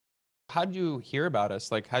How'd you hear about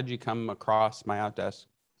us? Like, how'd you come across MyOutDesk?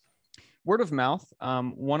 Word of mouth.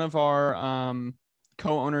 One of our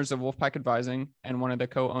co-owners of Wolfpack Advising and one of the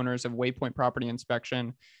co-owners of Waypoint Property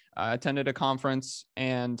Inspection attended a conference,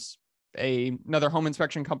 and another home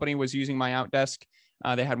inspection company was using MyOutDesk.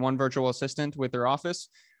 They had one virtual assistant with their office.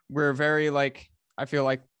 We're very I feel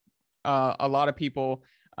like a lot of people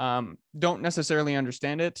don't necessarily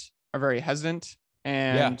understand it, are very hesitant,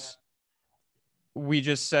 Yeah. and we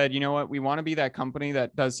just said, you know what, we want to be that company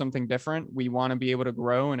that does something different. We want to be able to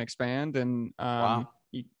grow and expand, and Wow.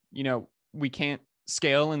 we can't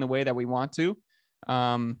scale in the way that we want to.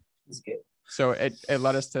 So it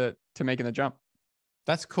led us to making the jump.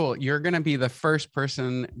 That's cool. You're going to be the first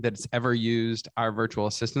person that's ever used our virtual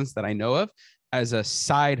assistants that I know of as a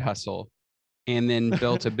side hustle and then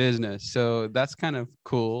built a business. So that's kind of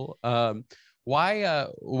cool.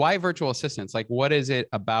 Why virtual assistants? Like, what is it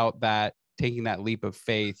about that, taking that leap of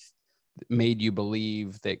faith that made you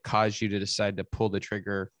believe, that caused you to decide to pull the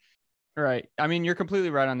trigger? Right. I mean, you're completely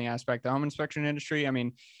right on the aspect. The home inspection industry, I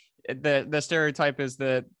mean, the stereotype is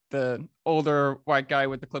the older white guy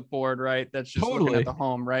with the clipboard, right? That's just looking at the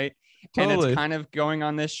home, right? And it's kind of going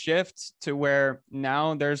on this shift to where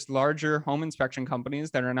now there's larger home inspection companies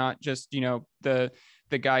that are not just, the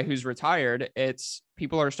guy who's retired. It's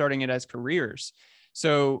people are starting it as careers.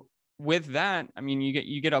 So with that, I mean,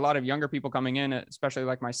 you get a lot of younger people coming in, especially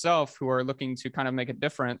like myself, who are looking to kind of make a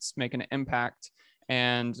difference, make an impact.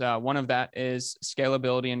 And one of that is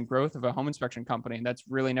scalability and growth of a home inspection company. That's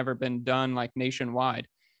really never been done like nationwide.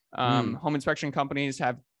 Home inspection companies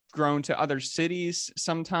have grown to other cities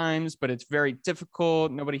sometimes, but it's very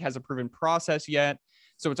difficult. Nobody has a proven process yet.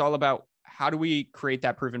 So it's all about how do we create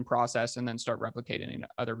that proven process and then start replicating in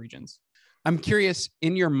other regions. I'm curious,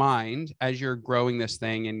 in your mind, as you're growing this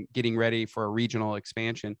thing and getting ready for a regional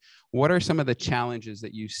expansion, what are some of the challenges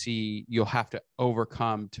that you see you'll have to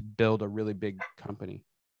overcome to build a really big company?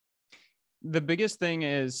 The biggest thing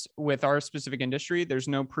is with our specific industry, there's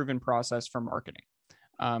no proven process for marketing.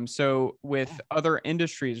 So with other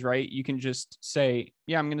industries, right, you can just say,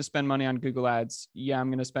 yeah, I'm going to spend money on Google ads. Yeah, I'm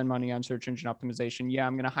going to spend money on search engine optimization. Yeah,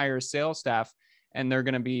 I'm going to hire a sales staff, and they're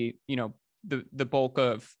going to be, the bulk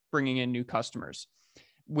of bringing in new customers.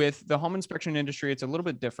 With the home inspection industry, it's a little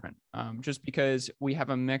bit different, just because we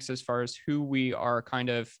have a mix as far as who we are kind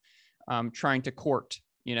of trying to court.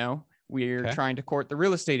 We're trying to court the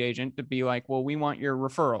real estate agent to be like, well, we want your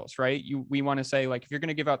referrals, right? We want to say, like, if you're going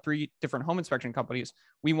to give out 3 different home inspection companies,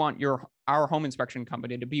 we want our home inspection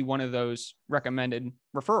company to be one of those recommended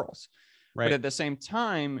referrals. Right. But at the same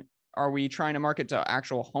time, are we trying to market to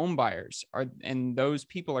actual home buyers? And those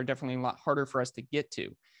people are definitely a lot harder for us to get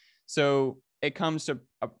to. So it comes to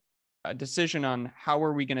a decision on how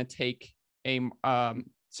are we going to take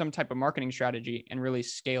some type of marketing strategy and really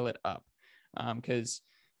scale it up, because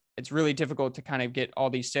it's really difficult to kind of get all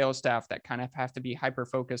these sales staff that kind of have to be hyper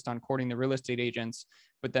focused on courting the real estate agents,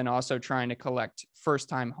 but then also trying to collect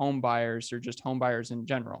first-time home buyers or just home buyers in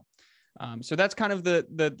general. So that's kind of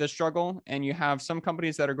the struggle. And you have some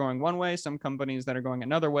companies that are going one way, some companies that are going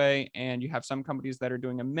another way, and you have some companies that are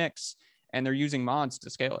doing a mix and they're using mods to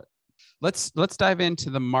scale it. Let's dive into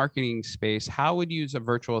the marketing space. How would you use a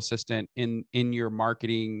virtual assistant in your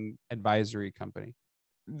marketing advisory company?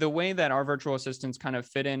 The way that our virtual assistants kind of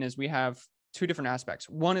fit in is we have 2 different aspects.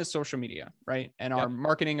 One is social media, right? And our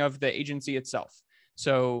marketing of the agency itself.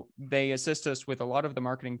 So they assist us with a lot of the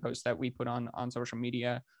marketing posts that we put on social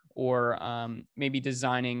media, or maybe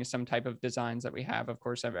designing some type of designs that we have. Of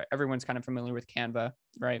course, everyone's kind of familiar with Canva,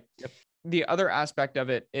 right? Yep. The other aspect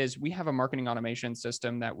of it is we have a marketing automation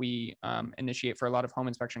system that we initiate for a lot of home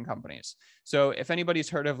inspection companies. So if anybody's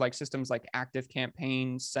heard of like systems like Active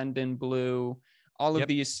Campaign, Sendinblue, all of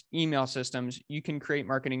these email systems, you can create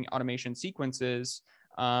marketing automation sequences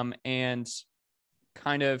and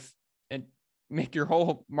kind of make your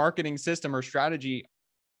whole marketing system or strategy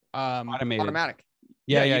automatic.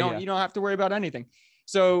 You don't have to worry about anything.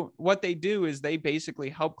 So what they do is they basically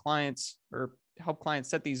help clients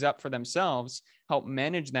set these up for themselves, help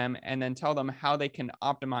manage them, and then tell them how they can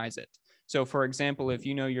optimize it. So for example, if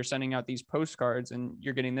you're sending out these postcards and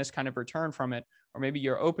you're getting this kind of return from it, or maybe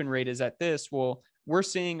your open rate is at this, well, we're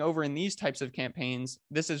seeing over in these types of campaigns,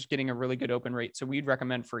 this is getting a really good open rate. So we'd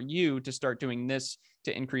recommend for you to start doing this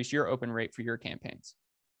to increase your open rate for your campaigns.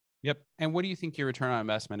 Yep. And what do you think your return on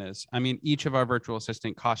investment is? I mean, each of our virtual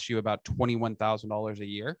assistant costs you about $21,000 a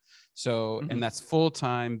year. So, and that's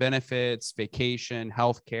full-time benefits, vacation,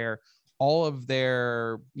 healthcare, all of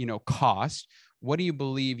their, cost. What do you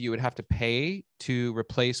believe you would have to pay to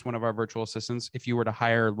replace one of our virtual assistants if you were to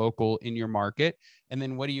hire local in your market? And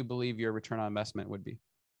then what do you believe your return on investment would be?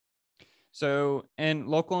 So, and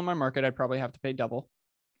local in my market, I'd probably have to pay double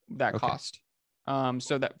that Okay. cost.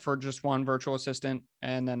 So that for just one virtual assistant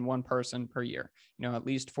and then one person per year, at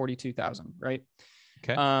least 42,000, right?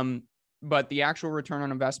 Okay. But the actual return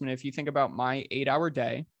on investment, if you think about my 8-hour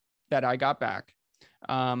day that I got back,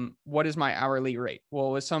 what is my hourly rate?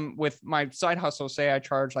 Well, with my side hustle, say I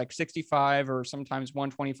charge like 65 or sometimes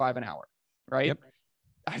 125 an hour, right? Yep.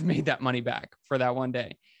 I've made that money back for that one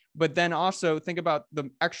day. But then also think about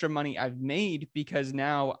the extra money I've made, because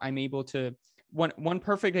now I'm able to, one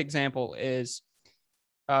perfect example is,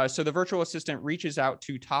 so the virtual assistant reaches out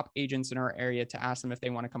to top agents in our area to ask them if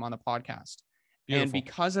they want to come on the podcast. Beautiful. And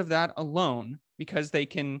because of that alone, because they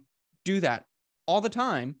can do that all the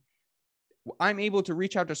time, I'm able to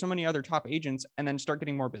reach out to so many other top agents and then start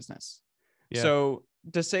getting more business. Yeah. So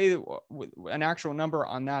to say an actual number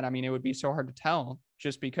on that, I mean, it would be so hard to tell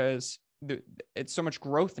just because it's so much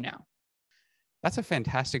growth now. That's a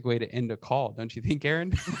fantastic way to end a call, don't you think,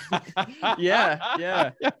 Aaron?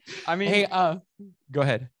 Yeah. I mean, hey, go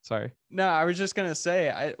ahead. Sorry. No, I was just gonna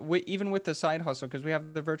say, even with the side hustle, because we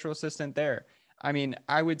have the virtual assistant there. I mean,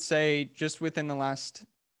 I would say just within the last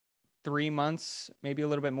 3 months, maybe a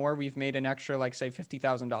little bit more, we've made an extra, like say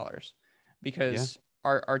 $50,000 because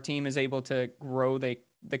our team is able to grow the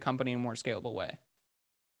company in a more scalable way.